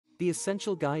the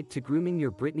essential guide to grooming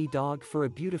your Brittany dog for a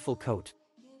beautiful coat.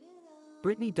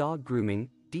 Brittany Dog Grooming,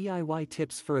 DIY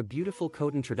tips for a beautiful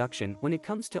coat. Introduction. When it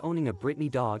comes to owning a Brittany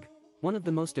dog, one of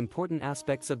the most important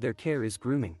aspects of their care is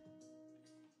grooming.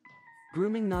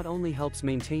 Grooming not only helps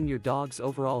maintain your dog's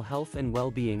overall health and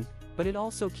well-being, but it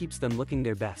also keeps them looking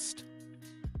their best.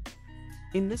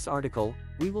 In this article,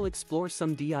 we will explore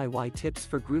some DIY tips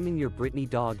for grooming your Brittany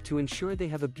dog to ensure they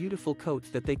have a beautiful coat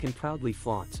that they can proudly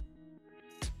flaunt.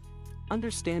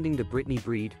 Understanding the Brittany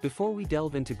breed. Before we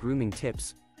delve into grooming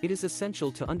tips, it is essential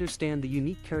to understand the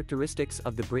unique characteristics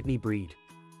of the Brittany breed.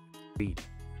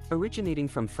 Originating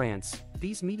from France,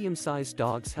 these medium-sized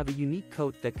dogs have a unique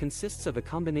coat that consists of a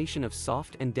combination of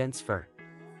soft and dense fur.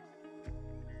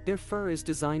 Their fur is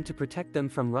designed to protect them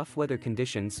from rough weather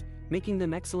conditions, making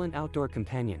them excellent outdoor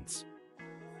companions.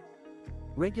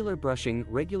 Regular brushing.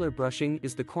 Regular brushing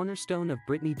is the cornerstone of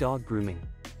Brittany dog grooming.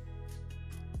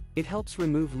 It helps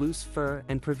remove loose fur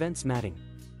and prevents matting.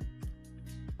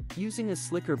 Using a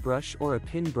slicker brush or a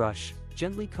pin brush,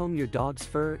 gently comb your dog's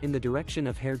fur in the direction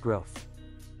of hair growth.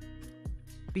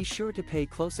 Be sure to pay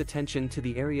close attention to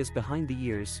the areas behind the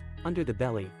ears, under the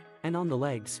belly, and on the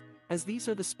legs, as these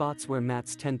are the spots where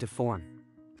mats tend to form.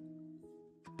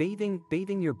 Bathing.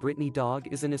 Bathing your Brittany dog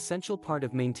is an essential part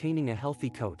of maintaining a healthy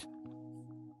coat.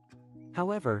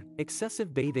 However,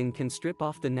 excessive bathing can strip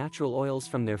off the natural oils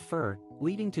from their fur,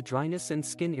 leading to dryness and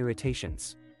skin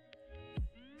irritations.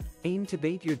 Aim to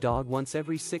bathe your dog once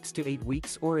every 6 to 8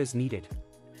 weeks or as needed.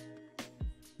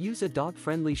 Use a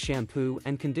dog-friendly shampoo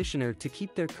and conditioner to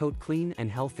keep their coat clean and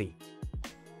healthy.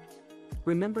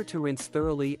 Remember to rinse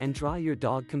thoroughly and dry your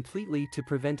dog completely to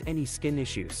prevent any skin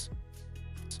issues.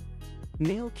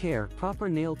 Nail care. Proper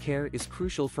nail care is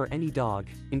crucial for any dog,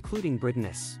 including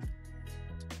Brittany's.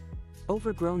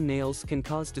 Overgrown nails can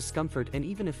cause discomfort and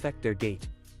even affect their gait.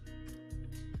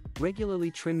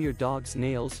 Regularly trim your dog's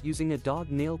nails using a dog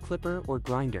nail clipper or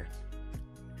grinder.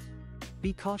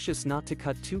 Be cautious not to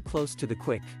cut too close to the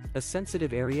quick, a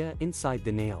sensitive area inside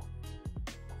the nail.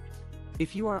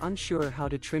 If you are unsure how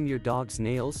to trim your dog's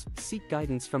nails, seek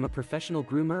guidance from a professional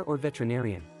groomer or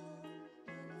veterinarian.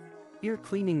 Ear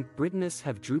cleaning. Brittany's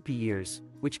have droopy ears,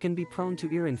 which can be prone to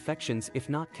ear infections if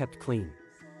not kept clean.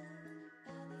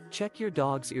 Check your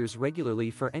dog's ears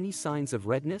regularly for any signs of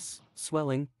redness,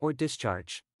 swelling, or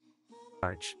discharge.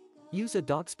 Use a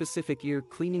dog-specific ear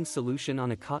cleaning solution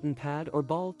on a cotton pad or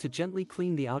ball to gently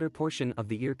clean the outer portion of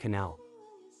the ear canal.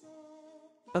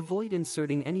 Avoid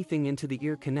inserting anything into the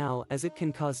ear canal as it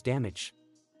can cause damage.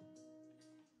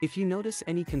 If you notice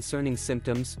any concerning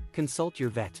symptoms, consult your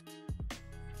vet.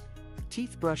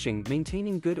 Teeth brushing.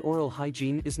 Maintaining good oral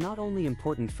hygiene is not only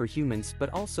important for humans but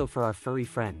also for our furry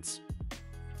friends.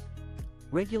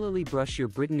 Regularly brush your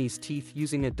Brittany's teeth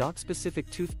using a dog-specific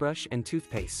toothbrush and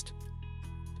toothpaste.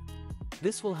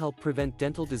 This will help prevent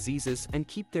dental diseases and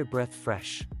keep their breath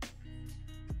fresh.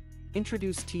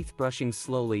 Introduce teeth brushing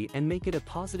slowly and make it a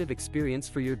positive experience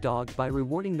for your dog by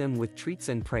rewarding them with treats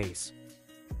and praise.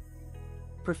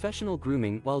 Professional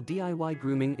grooming. While DIY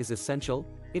grooming is essential,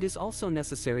 it is also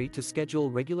necessary to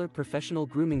schedule regular professional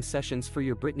grooming sessions for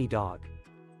your Brittany dog.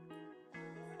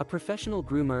 A professional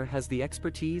groomer has the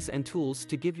expertise and tools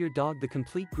to give your dog the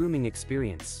complete grooming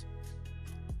experience.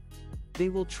 They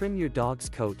will trim your dog's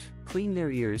coat, clean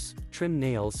their ears, trim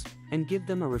nails, and give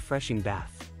them a refreshing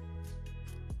bath.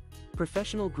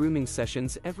 Professional grooming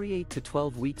sessions every 8 to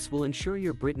 12 weeks will ensure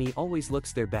your Brittany always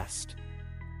looks their best.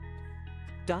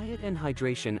 Diet and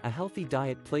hydration. A healthy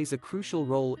diet plays a crucial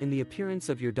role in the appearance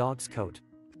of your dog's coat.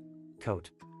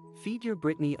 Feed your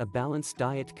Brittany a balanced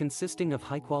diet consisting of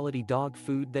high-quality dog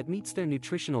food that meets their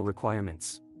nutritional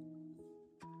requirements.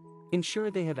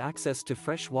 Ensure they have access to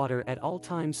fresh water at all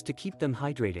times to keep them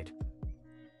hydrated.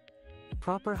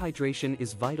 Proper hydration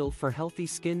is vital for healthy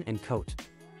skin and coat.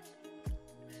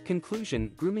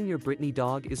 Conclusion. Grooming your Brittany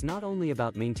dog is not only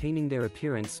about maintaining their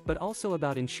appearance but also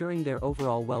about ensuring their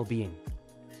overall well-being.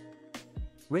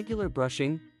 Regular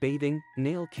brushing, bathing,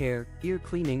 nail care, ear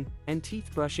cleaning, and teeth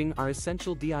brushing are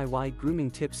essential DIY grooming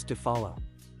tips to follow.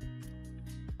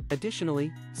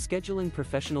 Additionally, scheduling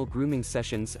professional grooming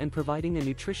sessions and providing a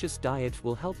nutritious diet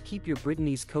will help keep your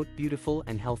Brittany's coat beautiful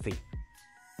and healthy.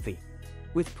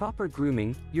 With proper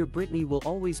grooming, your Brittany will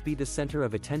always be the center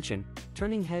of attention,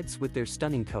 turning heads with their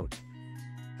stunning coat.